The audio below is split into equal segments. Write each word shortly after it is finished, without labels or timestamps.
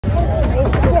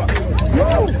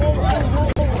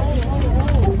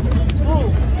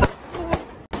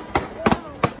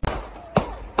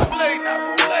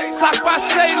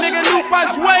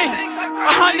Nupa's way.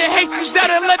 100 Haitians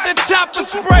that'll let the chopper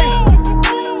spray.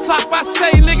 Sock I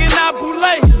say, nigga, not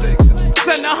boule.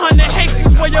 Send 100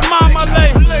 Haitians where your mama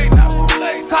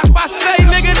lay. Sock I say,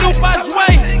 nigga, Nupa's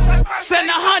way. Send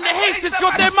 100 Haitians,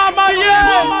 go their mama,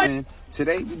 yeah.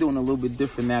 Today we're doing a little bit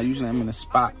different now. Usually I'm in a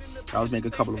spot. I was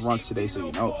making a couple of runs today, so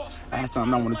you know, I had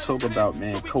something I want to talk about,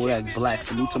 man. Kodak Black,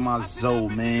 salute to my Zoe,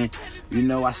 man. You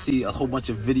know, I see a whole bunch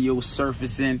of videos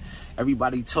surfacing.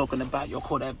 Everybody talking about your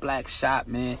Kodak Black shot,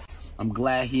 man. I'm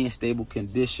glad he in stable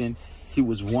condition. He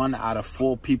was 1 out of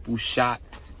 4 people shot,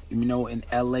 you know, in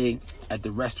LA at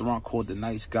the restaurant called The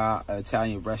Nice Guy, an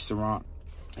Italian restaurant.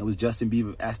 It was Justin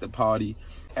Bieber at the party.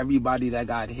 Everybody that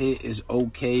got hit is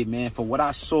okay, man. For what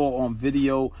I saw on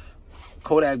video,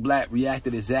 Kodak Black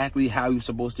reacted exactly how he was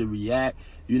supposed to react.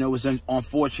 You know, it's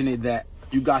unfortunate that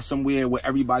you got somewhere where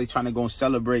everybody's trying to go and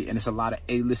celebrate, and it's a lot of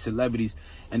A-list celebrities,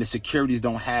 and the securities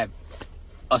don't have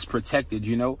us protected,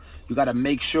 you know? You got to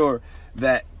make sure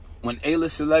that when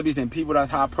A-list celebrities and people that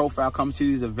high profile come to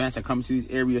these events and come to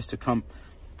these areas to come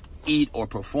eat or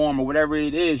perform or whatever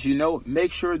it is, you know,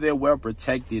 make sure they're well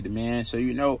protected, man. So,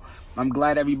 you know, I'm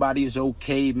glad everybody is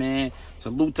okay, man.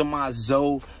 Salute to my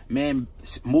Zoe, man.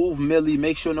 Move Millie,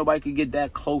 make sure nobody can get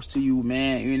that close to you,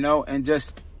 man, you know, and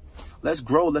just let's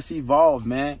grow, let's evolve,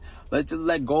 man. Let's just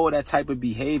let go of that type of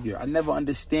behavior. I never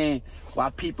understand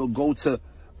why people go to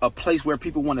a place where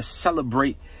people want to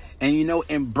celebrate and, you know,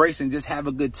 embrace and just have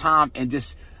a good time and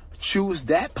just choose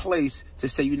that place to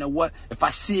say, you know what, if I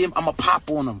see him, I'm gonna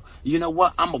pop on him. You know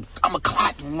what, I'm a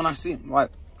clap him when I see him. Like,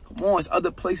 come on, it's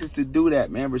other places to do that,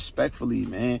 man, respectfully,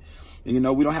 man. And, you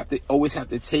know, we don't have to always have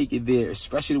to take it there,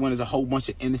 especially when there's a whole bunch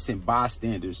of innocent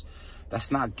bystanders.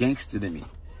 That's not gangster to me.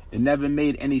 It never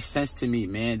made any sense to me,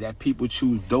 man, that people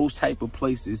choose those type of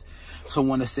places. So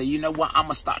when they say, you know what, I'm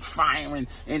gonna start firing,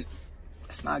 and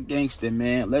it's not gangster,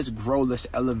 man. Let's grow, let's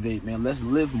elevate, man. Let's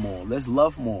live more, let's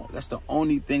love more. That's the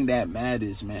only thing that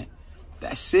matters, man.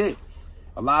 That's it.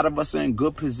 A lot of us are in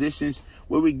good positions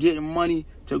where we're getting money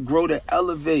to grow, to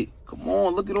elevate. Come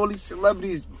on, look at all these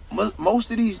celebrities.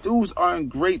 Most of these dudes are in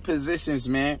great positions,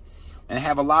 man, and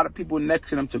have a lot of people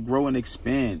next to them to grow and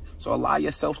expand. So allow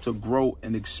yourself to grow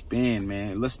and expand,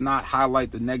 man. Let's not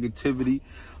highlight the negativity.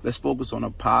 Let's focus on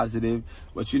the positive.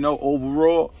 But, you know,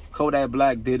 overall, Kodak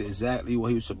Black did exactly what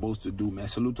he was supposed to do, man.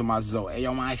 Salute to my Zoe. Hey,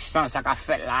 yo, my sons, I got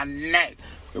fat la neck.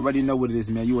 You already know what it is,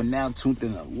 man. You are now tuned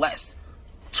in to Let's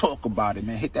Talk About It,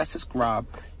 man. Hit that subscribe,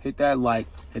 hit that like,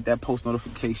 hit that post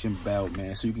notification bell,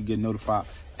 man, so you can get notified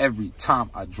every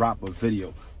time I drop a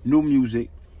video. New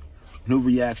music, new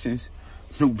reactions,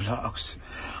 new blogs,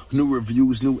 new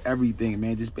reviews, new everything,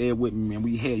 man. Just bear with me, man.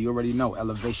 We here. You already know.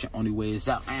 Elevation only way is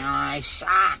up. And I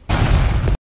shine.